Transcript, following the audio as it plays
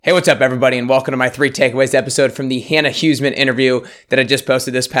Hey, what's up, everybody, and welcome to my 3 takeaways episode from the Hannah Huseman interview that I just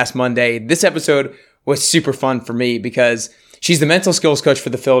posted this past Monday. This episode was super fun for me because she's the mental skills coach for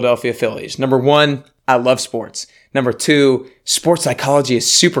the Philadelphia Phillies. Number 1, I love sports. Number 2, sports psychology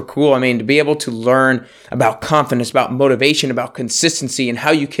is super cool. I mean, to be able to learn about confidence, about motivation, about consistency, and how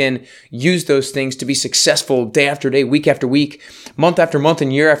you can use those things to be successful day after day, week after week, month after month,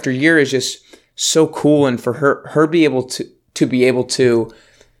 and year after year is just so cool. And for her be able to be able to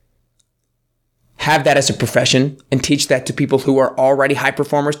have that as a profession and teach that to people who are already high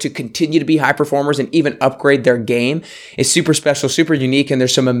performers to continue to be high performers and even upgrade their game is super special, super unique, and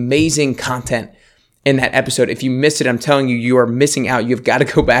there's some amazing content in that episode. If you missed it, I'm telling you, you are missing out. You've got to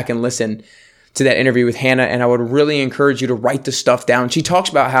go back and listen to that interview with Hannah, and I would really encourage you to write the stuff down. She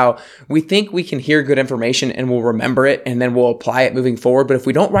talks about how we think we can hear good information and we'll remember it and then we'll apply it moving forward, but if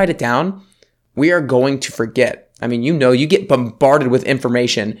we don't write it down, we are going to forget. I mean, you get bombarded with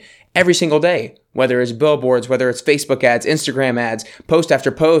information every single day, whether it's billboards, whether it's Facebook ads, Instagram ads, post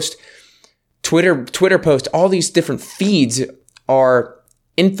after post, Twitter post, all these different feeds are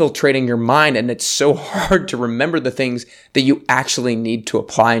infiltrating your mind, and it's so hard to remember the things that you actually need to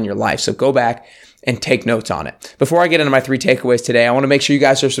apply in your life. So go back and take notes on it. Before I get into my 3 takeaways today, I want to make sure you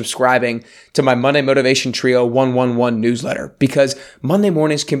guys are subscribing to my Monday Motivation Trio 111 newsletter, because Monday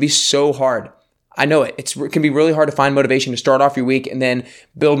mornings can be so hard. I know it can be really hard to find motivation to start off your week and then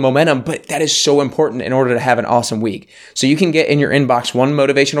build momentum, but that is so important in order to have an awesome week. So you can get in your inbox 1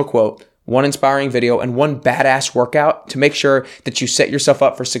 motivational quote, 1 inspiring video, and 1 badass workout to make sure that you set yourself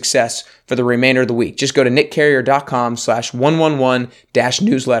up for success for the remainder of the week. Just go to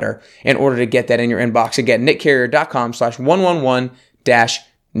nickcarrier.com/111-newsletter in order to get that in your inbox. Again,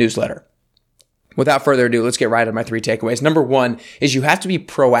 nickcarrier.com/111-newsletter. Without further ado, let's get right into my 3 takeaways. Number 1 is you have to be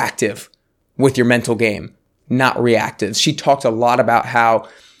proactive with your mental game, not reactive. She talked a lot about how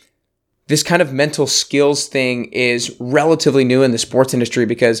this kind of mental skills thing is relatively new in the sports industry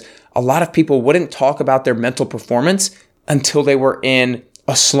because a lot of people wouldn't talk about their mental performance until they were in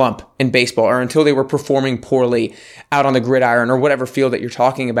a slump in baseball or until they were performing poorly out on the gridiron or whatever field that you're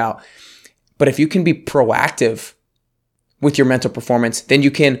talking about. But if you can be proactive with your mental performance, then you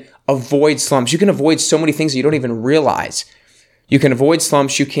can avoid slumps. You can avoid so many things that you don't even realize. You can avoid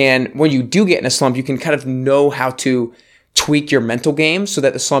slumps. When you do get in a slump, you can kind of know how to tweak your mental game so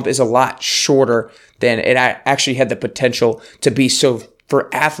that the slump is a lot shorter than it actually had the potential to be. So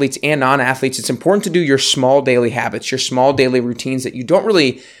for athletes and non-athletes, it's important to do your small daily habits, your small daily routines that you don't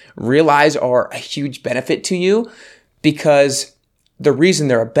really realize are a huge benefit to you, because the reason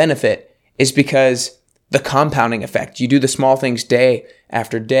they're a benefit is because the compounding effect. You do the small things day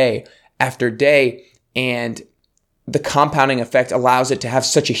after day after day, and the compounding effect allows it to have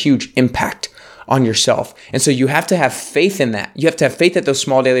such a huge impact on yourself. And so you have to have faith in that. You have to have faith that those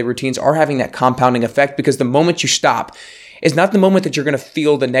small daily routines are having that compounding effect, because the moment you stop is not the moment that you're going to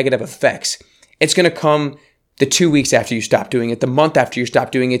feel the negative effects. It's going to come the 2 weeks after you stop doing it, the month after you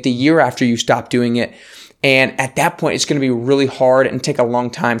stop doing it, the year after you stop doing it. And at that point, it's going to be really hard and take a long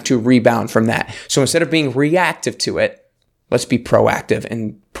time to rebound from that. So instead of being reactive to it, let's be proactive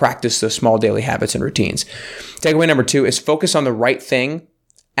and practice those small daily habits and routines. Takeaway number 2 is focus on the right thing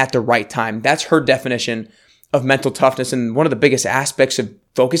at the right time. That's her definition of mental toughness. And one of the biggest aspects of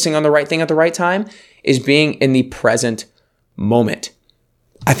focusing on the right thing at the right time is being in the present moment.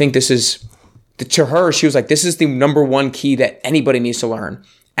 I think this is, to her, she was like, this is the number 1 key that anybody needs to learn,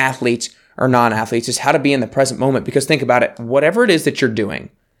 athletes or non-athletes, is how to be in the present moment. Because think about it, whatever it is that you're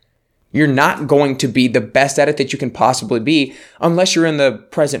doing, you're not going to be the best at it that you can possibly be unless you're in the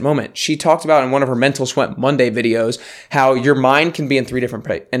present moment. She talked about in one of her Mental Sweat Monday videos how your mind can be in 3 different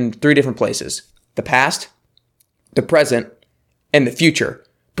places: the past, the present, and the future.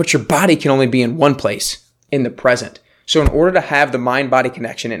 But your body can only be in one place, in the present. So in order to have the mind-body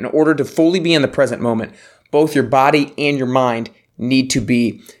connection, in order to fully be in the present moment, both your body and your mind need to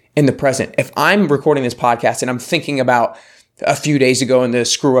be in the present. If I'm recording this podcast and I'm thinking about a few days ago and the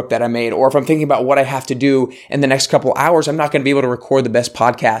screw up that I made, or if I'm thinking about what I have to do in the next couple hours, I'm not going to be able to record the best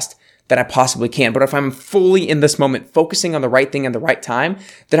podcast that I possibly can. But if I'm fully in this moment, focusing on the right thing at the right time,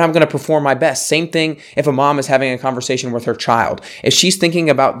 then I'm going to perform my best. Same thing if a mom is having a conversation with her child. If she's thinking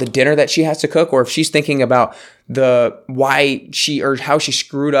about the dinner that she has to cook, or if she's thinking about how she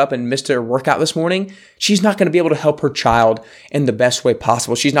screwed up and missed her workout this morning, she's not going to be able to help her child in the best way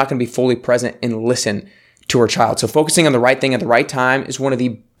possible. She's not going to be fully present and listen to her child. So focusing on the right thing at the right time is one of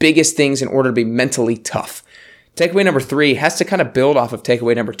the biggest things in order to be mentally tough. Takeaway number 3 has to kind of build off of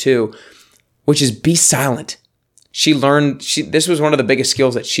takeaway number 2, which is be silent. This was one of the biggest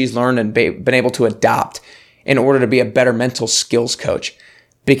skills that she's learned and been able to adopt in order to be a better mental skills coach.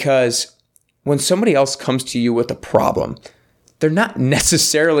 Because when somebody else comes to you with a problem, they're not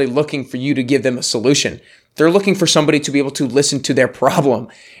necessarily looking for you to give them a solution. They're looking for somebody to be able to listen to their problem.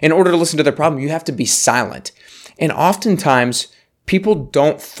 In order to listen to their problem, you have to be silent. And oftentimes, people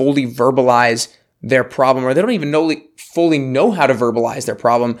don't fully verbalize their problem, or they don't even fully know how to verbalize their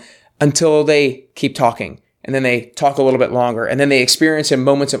problem until they keep talking. And then they talk a little bit longer, and then they experience in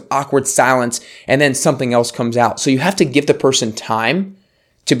moments of awkward silence, and then something else comes out. So you have to give the person time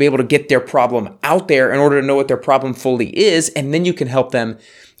to be able to get their problem out there in order to know what their problem fully is, and then you can help them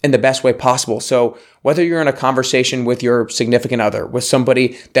in the best way possible. So whether you're in a conversation with your significant other, with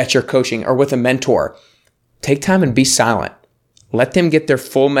somebody that you're coaching, or with a mentor, take time and be silent. Let them get their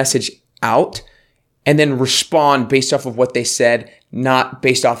full message out, and then respond based off of what they said, not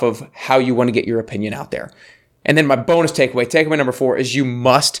based off of how you want to get your opinion out there. And then my bonus takeaway number 4 is you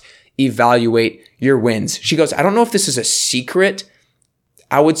must evaluate your wins. She goes, I don't know if this is a secret,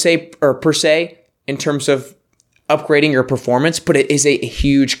 I would say, or per se, in terms of upgrading your performance, but it is a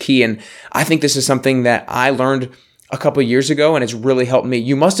huge key. And I think this is something that I learned a couple of years ago, and it's really helped me.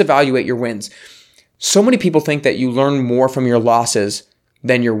 You must evaluate your wins. So many people think that you learn more from your losses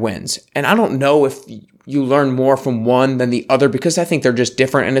than your wins. And I don't know if you learn more from one than the other, because I think they're just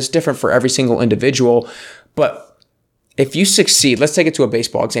different, and it's different for every single individual. But if you succeed, let's take it to a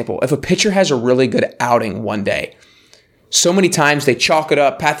baseball example. If a pitcher has a really good outing one day, so many times they chalk it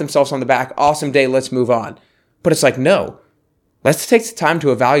up, pat themselves on the back, awesome day, let's move on. But it's like, no, let's take the time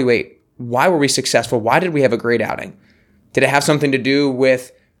to evaluate, why were we successful? Why did we have a great outing? Did it have something to do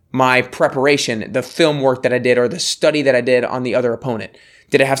with my preparation, the film work that I did, or the study that I did on the other opponent?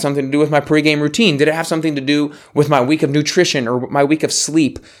 Did it have something to do with my pregame routine? Did it have something to do with my week of nutrition or my week of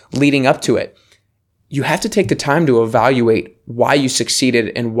sleep leading up to it? You have to take the time to evaluate why you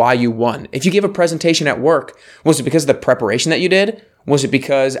succeeded and why you won. If you give a presentation at work, was it because of the preparation that you did? Was it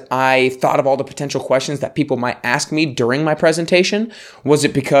because I thought of all the potential questions that people might ask me during my presentation? Was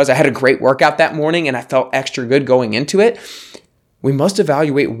it because I had a great workout that morning and I felt extra good going into it? We must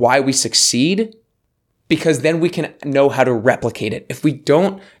evaluate why we succeed, because then we can know how to replicate it. If we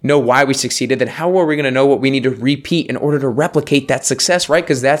don't know why we succeeded, then how are we going to know what we need to repeat in order to replicate that success, right?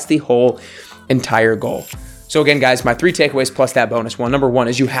 Because that's the whole entire goal. So again, guys, my 3 takeaways plus that bonus one. Number 1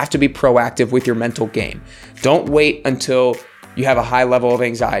 is you have to be proactive with your mental game. Don't wait until you have a high level of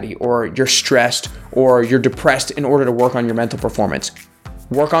anxiety, or you're stressed, or you're depressed in order to work on your mental performance.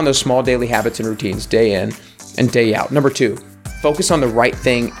 Work on those small daily habits and routines day in and day out. Number 2, focus on the right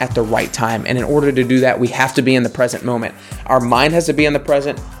thing at the right time. And in order to do that, we have to be in the present moment. Our mind has to be in the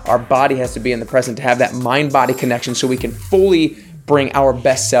present. Our body has to be in the present to have that mind-body connection so we can fully bring our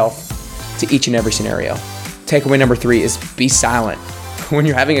best self to each and every scenario. Takeaway number 3 is be silent. When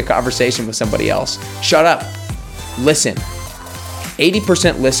you're having a conversation with somebody else, shut up. Listen.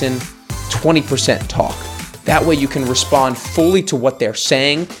 80% listen, 20% talk. That way you can respond fully to what they're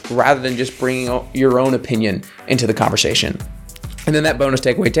saying rather than just bringing your own opinion into the conversation. And then that bonus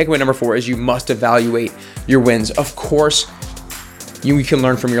takeaway number 4 is you must evaluate your wins. Of course, you can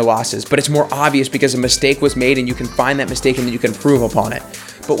learn from your losses, but it's more obvious because a mistake was made and you can find that mistake and then you can improve upon it.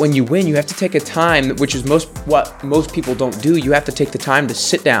 But when you win, you have to take a time, which is what most people don't do. You have to take the time to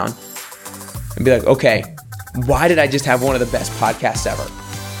sit down and be like, okay, why did I just have one of the best podcasts ever?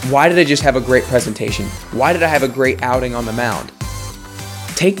 Why did I just have a great presentation? Why did I have a great outing on the mound?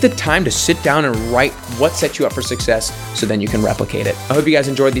 Take the time to sit down and write what set you up for success so then you can replicate it. I hope you guys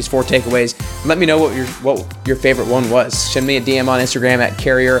enjoyed these 4 takeaways. Let me know what your favorite one was. Send me a DM on Instagram at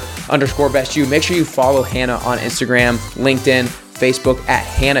carrier_bestyou. Make sure you follow Hannah on Instagram, LinkedIn, Facebook at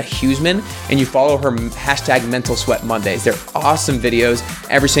Hannah Huseman, and you follow her hashtag Mental Sweat Mondays. They're awesome videos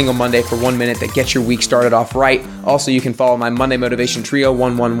every single Monday for 1 minute that gets your week started off right. Also, you can follow my Monday Motivation Trio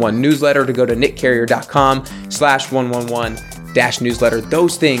 111 newsletter to go to nickcarrier.com/111-newsletter.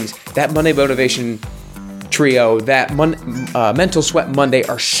 Those things, that Monday Motivation Trio, that Mental Sweat Monday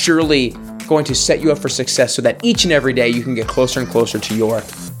are surely going to set you up for success so that each and every day you can get closer and closer to your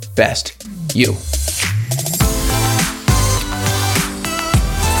best you.